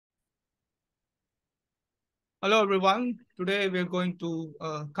Hello, everyone. Today we're going to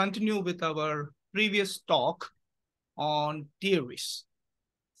continue with our previous talk on theories.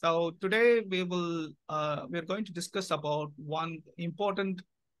 So today we're going to discuss about one important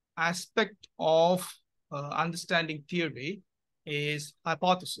aspect of understanding theory is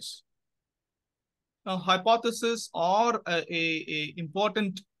hypothesis. Now, hypotheses are a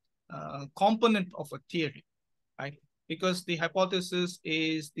important component of a theory, right? Because the hypothesis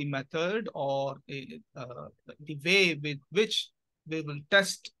is the method or the way with which we will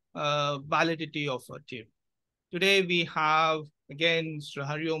test validity of a theory. Today we have again Mr.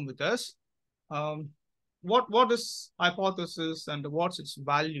 Hariom with us. Um, what is hypothesis and what's its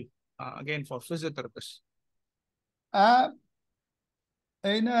value again for physiotherapists? Uh,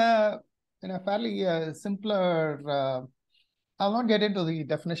 in a in a fairly simpler, I'll not get into the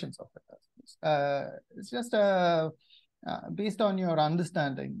definitions of it. It's just based on your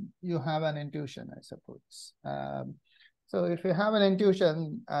understanding, you have an intuition, I suppose. So if you have an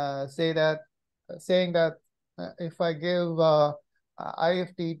intuition, saying that if I give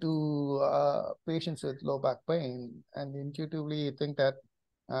IFT to patients with low back pain, and intuitively you think that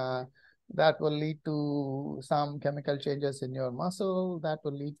uh, that will lead to some chemical changes in your muscle, that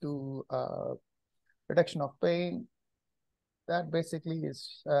will lead to reduction of pain. That basically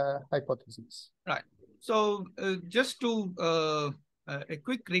is hypothesis. Right. So just to a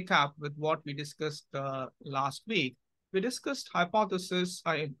quick recap with what we discussed last week, we discussed hypothesis.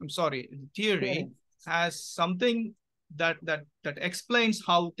 I'm sorry, theory Theory. as something that explains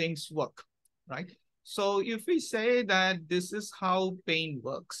how things work, right? So if we say that this is how pain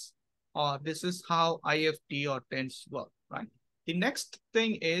works, or this is how IFT or TENS work, right? The next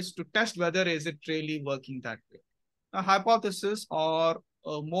thing is to test whether is it really working that way. A hypothesis are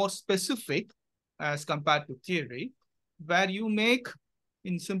more specific as compared to theory, where you make,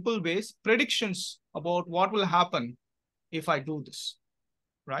 in simple ways, predictions about what will happen if I do this,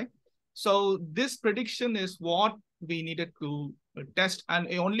 right? So this prediction is what we needed to test,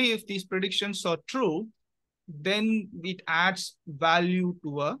 and only if these predictions are true, then it adds value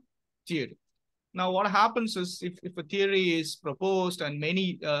to a theory. Now, what happens is if a theory is proposed and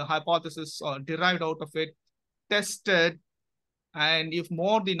many hypotheses are derived out of it, tested, and if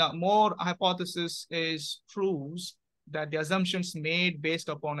more hypothesis is proves that the assumptions made based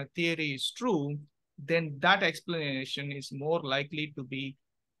upon a theory is true, then that explanation is more likely to be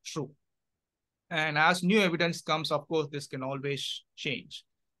true. And as new evidence comes, of course, this can always change.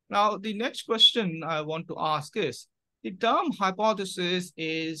 Now, the next question I want to ask is, the term hypothesis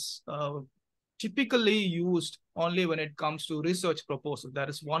is typically used only when it comes to research proposal. That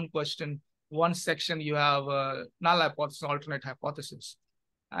is one question, one section you have null hypothesis, alternate hypothesis.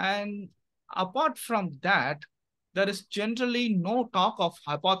 And apart from that, there is generally no talk of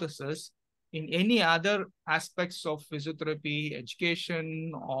hypothesis in any other aspects of physiotherapy,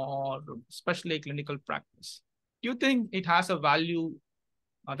 education, or especially clinical practice. Do you think it has a value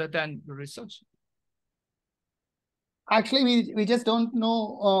other than research? Actually, we just don't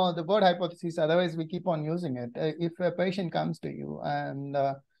know the word hypothesis. Otherwise, we keep on using it. If a patient comes to you and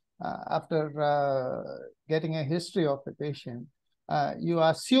after getting a history of the patient, you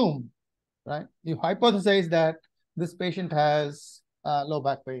assume, right? You hypothesize that this patient has low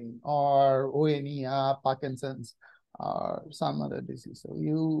back pain or ONE, Parkinson's, or some other disease. So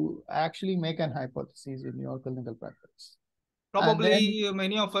you actually make an hypothesis in your clinical practice. And then Probably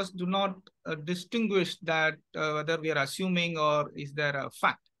many of us do not distinguish that whether we are assuming or is there a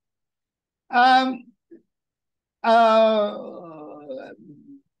fact. um, uh,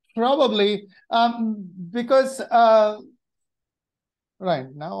 probably because right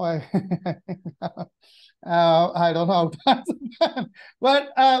now I don't know how to answer that. But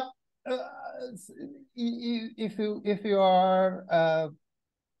uh, if you are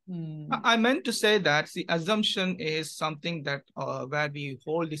I meant to say that the assumption is something that where we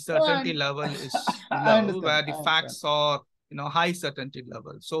hold the oh, certainty level is I low, where understand. the facts are high certainty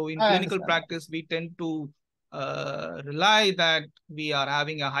level. So in I clinical understand. practice, we tend to rely that we are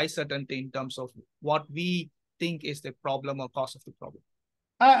having a high certainty in terms of what we think is the problem or cause of the problem.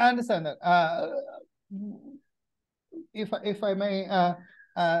 I understand that. If I may, uh,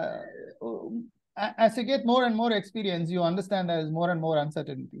 as you get more and more experience, you understand there is more and more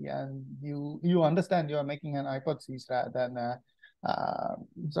uncertainty, and you understand you are making an hypothesis rather than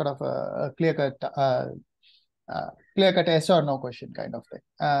sort of a clear cut yes or no question kind of thing.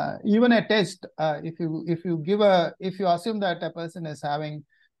 Even a test, if you assume that a person is having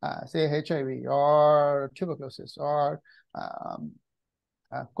say HIV or tuberculosis or um,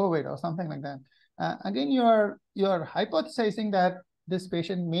 COVID or something like that. Again, you're hypothesizing that this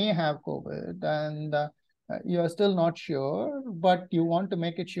patient may have COVID, and you are still not sure, but you want to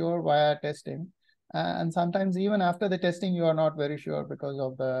make it sure via testing. And sometimes even after the testing, you are not very sure because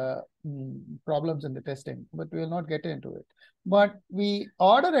of the problems in the testing, but we will not get into it. But we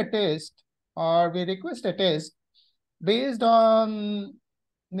order a test or we request a test based on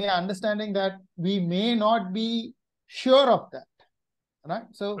the understanding that we may not be sure of that, right?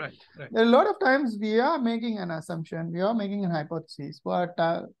 So Right. a lot of times we are making an assumption, we are making an hypothesis, but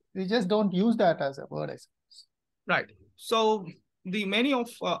we just don't use that as a word, I suppose. Right. So the many of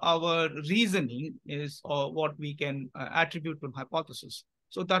our reasoning is what we can attribute to hypothesis.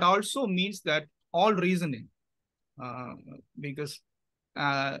 So that also means that all reasoning, uh, because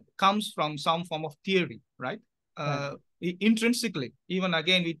comes from some form of theory, right? Right. Intrinsically, even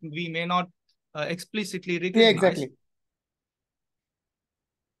again, we may not explicitly Yeah, recognize. exactly.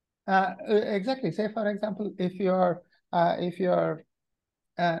 Exactly. Say, for example, if you're uh,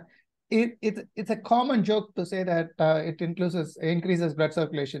 it's a common joke to say that it increases blood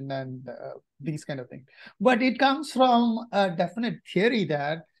circulation and these kind of things, but it comes from a definite theory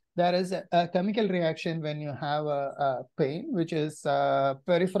that there is a chemical reaction when you have a pain, which is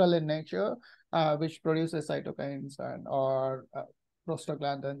peripheral in nature, which produces cytokines or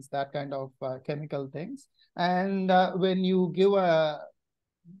prostaglandins, that kind of chemical things. And when you give either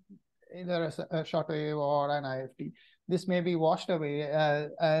a shockwave or an IFT, this may be washed away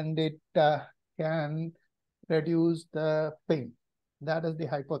and it can reduce the pain. That is the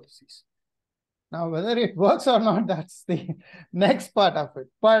hypothesis. Now, whether it works or not, that's the next part of it.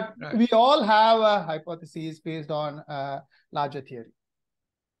 But Right. we all have a hypothesis based on a larger theory.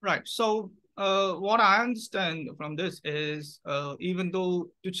 Right. So what I understand from this is, even though,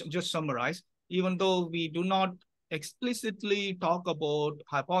 to just summarize, even though we do not explicitly talk about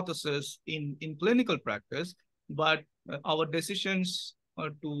hypothesis in clinical practice, but our decisions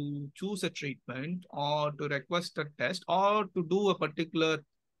to choose a treatment or to request a test or to do a particular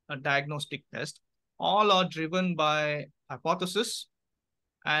diagnostic test, all are driven by hypothesis,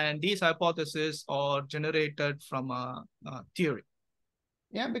 and these hypotheses are generated from a theory.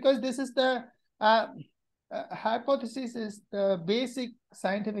 Yeah, because this is the hypothesis is the basic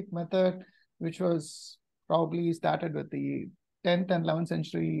scientific method, which was probably started with the 10th and 11th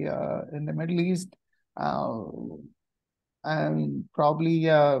century in the Middle East, and probably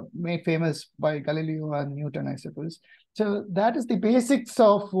made famous by Galileo and Newton, I suppose. So that is the basics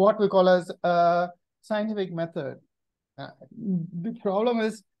of what we call as a scientific method. The problem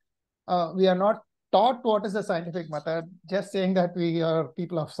is we are not taught what is the scientific method, just saying that we are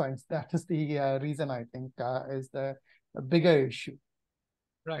people of science. That is the reason, I think, is the bigger issue.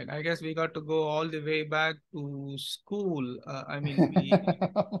 Right. I guess we got to go all the way back to school. I mean, we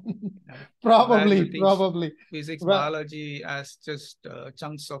where you teach Probably. physics, Well, biology as just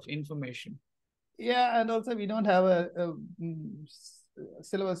chunks of information. yeah, and also we don't have a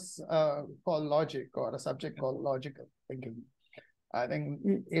syllabus called logic or a subject called logical thinking. I think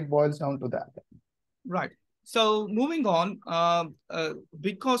it boils down to that. Right. So moving on,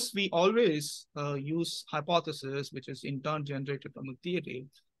 because we always use hypothesis, which is in turn generated from a theory,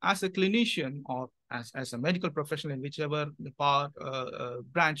 as a clinician or as a medical professional in whichever part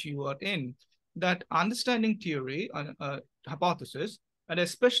branch you are in, that understanding theory, hypothesis, and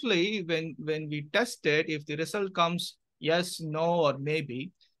especially when we test it, if the result comes yes, no, or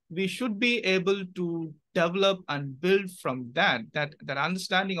maybe, we should be able to develop and build from that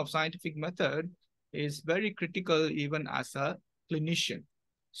understanding of scientific method is very critical even as a clinician.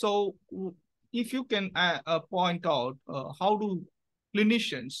 So if you can point out how do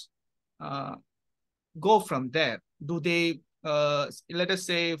clinicians go from there? Do they let us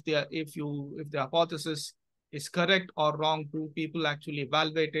say if the hypothesis is correct or wrong, do people actually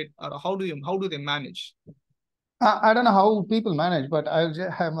evaluate it, or how do they manage? I don't know how people manage, but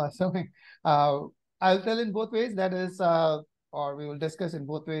I'm assuming I'll tell in both ways. That is, or we will discuss in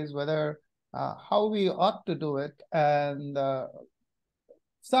both ways whether how we ought to do it, and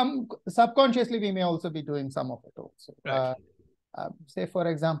some subconsciously we may also be doing some of it also. Right. Say, for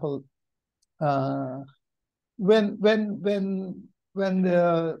example, when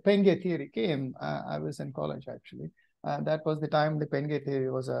the Penge theory came, I was in college actually. That was the time the Penge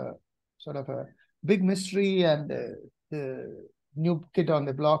theory was a sort of a big mystery and the new kid on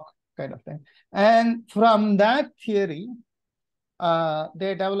the block kind of thing. And from that theory,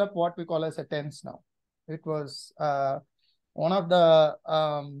 they developed what we call as a TENS now. It was one of the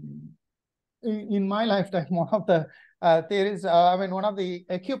in my lifetime, one of the theories, one of the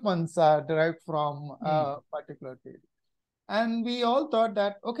equipments derived from a particular theory. And we all thought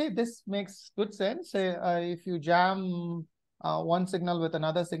that, okay, this makes good sense. If you jam one signal with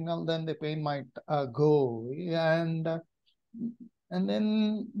another signal, then the pain might go away. And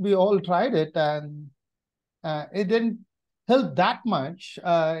then we all tried it, and it didn't help that much.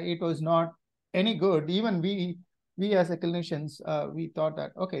 It was not any good. Even we as a clinicians, we thought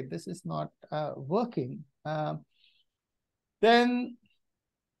that, okay, this is not working. Then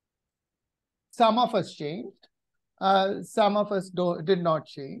some of us changed. Some of us did not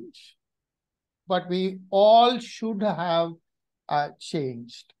change. But we all should have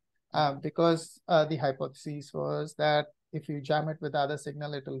changed because the hypothesis was that if you jam it with other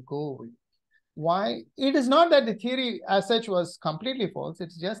signal, it will go away. Why? It is not that the theory as such was completely false.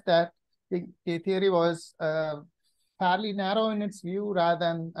 It's just that the theory was fairly narrow in its view rather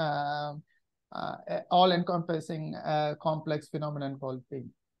than all-encompassing complex phenomenon called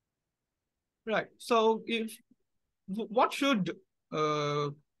pain. Right. So what should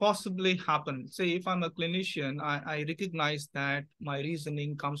possibly happen? Say, if I'm a clinician, I recognize that my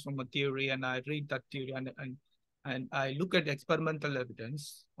reasoning comes from a theory, and I read that theory, and I look at experimental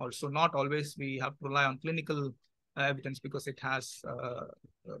evidence. Also, not always we have to rely on clinical evidence because it has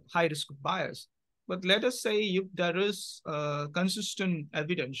high risk of bias. But let us say if there is consistent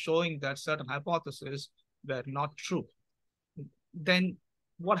evidence showing that certain hypotheses were not true, then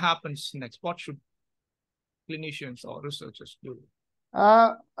what happens next? What should clinicians or researchers do?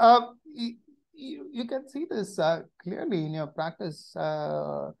 You can see this clearly in your practice.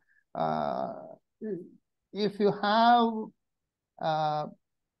 If you have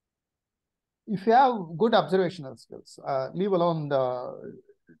good observational skills, leave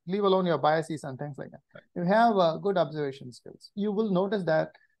alone your biases and things like that. Right. If you have good observation skills, you will notice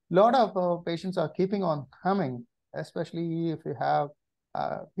that a lot of patients are keeping on coming, especially if you have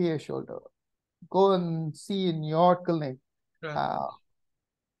PA shoulder. Go and see in your clinic. Right.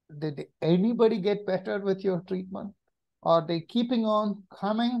 Did anybody get better with your treatment? Are they keeping on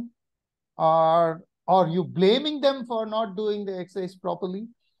coming? Or are you blaming them for not doing the exercise properly?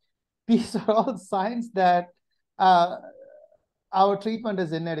 These are all signs that our treatment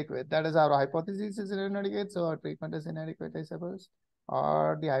is inadequate. That is, our hypothesis is inadequate, so our treatment is inadequate, I suppose.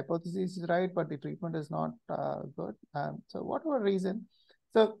 Or the hypothesis is right, but the treatment is not good. So whatever reason.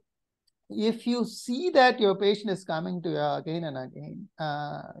 So if you see that your patient is coming to you again and again,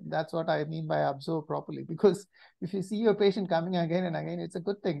 that's what I mean by observe properly. Because if you see your patient coming again and again, it's a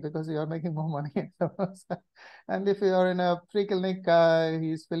good thing because you're making more money. And if you're in a free clinic,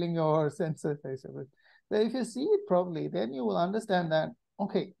 he's filling your senses, I suppose. So if you see it properly, then you will understand that,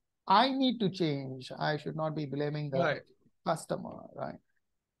 okay, I need to change. I should not be blaming the customer, right?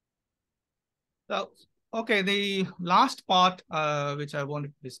 So, okay, the last part which I wanted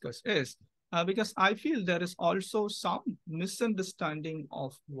to discuss is, because I feel there is also some misunderstanding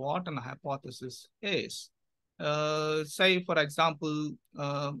of what an hypothesis is. Say, for example,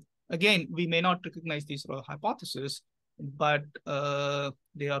 again, we may not recognize these hypotheses, but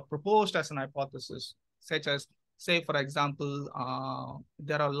they are proposed as an hypothesis, such as, say, for example,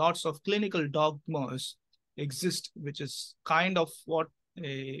 there are lots of clinical dogmas exist, which is kind of what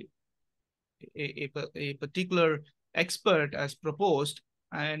a particular expert has proposed,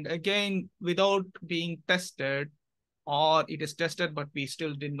 and again, without being tested, or it is tested but we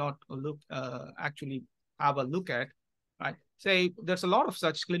still did not actually have a look at, right? Say there's a lot of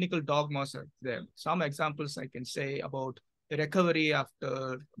such clinical dogmas there. Some examples I can say about recovery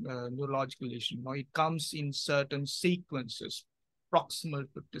after neurological lesion. Now, it comes in certain sequences, proximal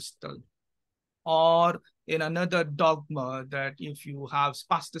to distal. Or in another dogma that if you have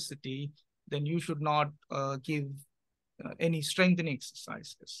spasticity, then you should not give any strengthening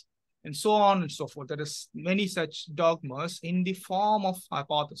exercises, and so on and so forth. There is many such dogmas in the form of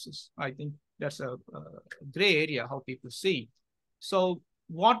hypothesis. I think that's a gray area how people see. So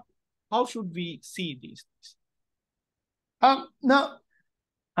how should we see these things? Now,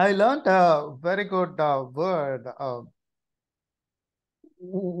 I learned a very good word.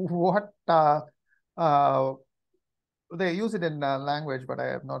 What they use it in language, but I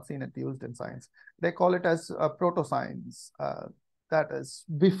have not seen it used in science. They call it as proto-science. That is,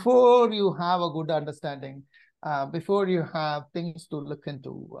 before you have a good understanding, before you have things to look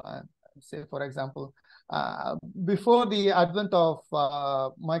into, say, for example, before the advent of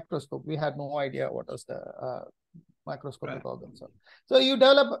microscope, we had no idea what was the microscopic organs. So you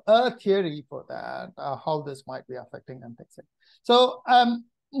develop a theory for that, how this might be affecting and things like that. So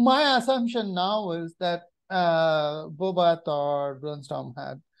my assumption now is that Bobath or Brunstrom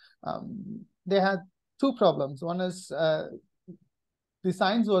they had two problems. One is the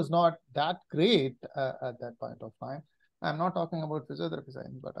science was not that great at that point of time. I'm not talking about physiotherapy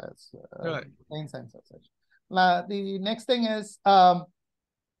science, but as brain science as such. The next thing is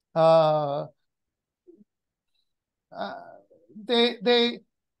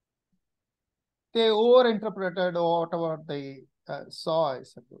they overinterpreted whatever they saw, I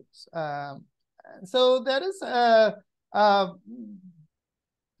suppose. So there is a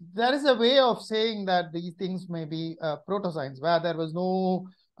way of saying that these things may be proto-science, where there was no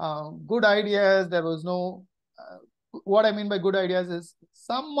good ideas. There was no what I mean by good ideas is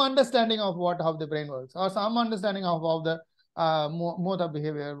some understanding of how the brain works, or some understanding of how the mode of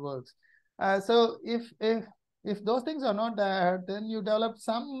behavior works. So if those things are not there, then you develop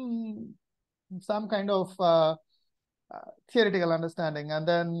some kind of theoretical understanding, and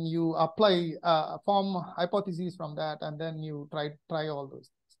then you apply form hypotheses from that, and then you try all those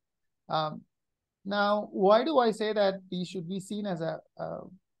things. Now, why do I say that these should be seen as a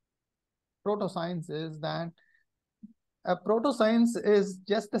proto-science? Is that a proto-science is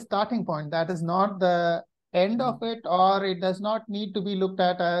just the starting point. That is not the end of it, or it does not need to be looked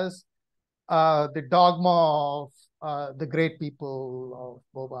at as the dogma of the great people of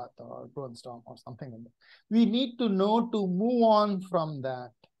Bobat or Brainstorm or something like that. We need to know to move on from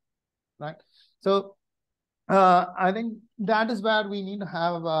that, right? So I think that is where we need to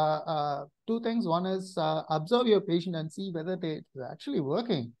have two things. One is observe your patient and see whether it's actually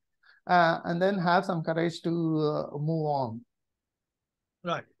working, and then have some courage to move on.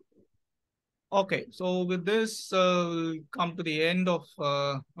 Right. Okay, so with this, we'll come to the end of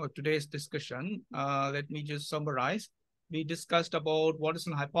today's discussion. Let me just summarize. We discussed about what is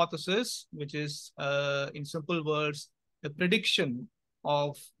an hypothesis, which is, in simple words, the prediction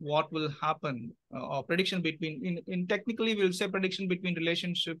of what will happen, or prediction between, in technically, we'll say prediction between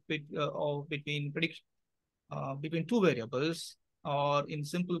relationship or between prediction between two variables, or in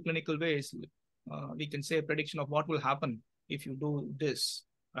simple clinical ways, we can say prediction of what will happen if you do this,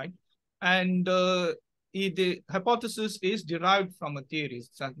 right? And the hypothesis is derived from a theory.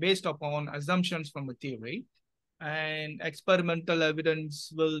 It's based upon assumptions from a theory. And experimental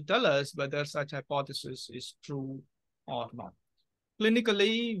evidence will tell us whether such hypothesis is true or not.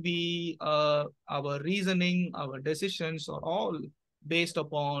 Clinically, our reasoning, our decisions are all based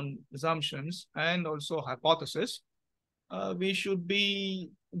upon assumptions and also hypothesis. We should be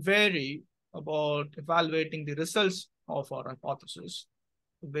wary about evaluating the results of our hypothesis.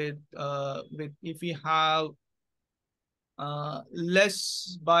 With if we have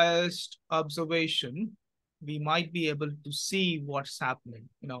less biased observation, we might be able to see what's happening,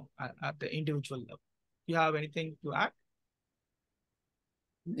 at the individual level. Do you have anything to add?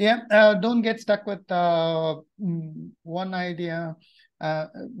 Yeah, don't get stuck with one idea,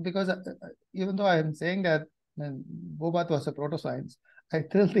 because even though I'm saying that Bobat was a proto-science, I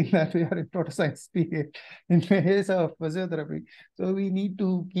still think that we are in proto-science period in the case of physiotherapy. So we need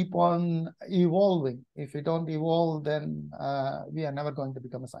to keep on evolving. If we don't evolve, then we are never going to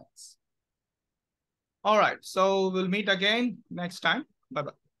become a science. All right. So we'll meet again next time.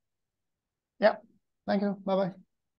 Bye-bye. Yeah. Thank you. Bye-bye.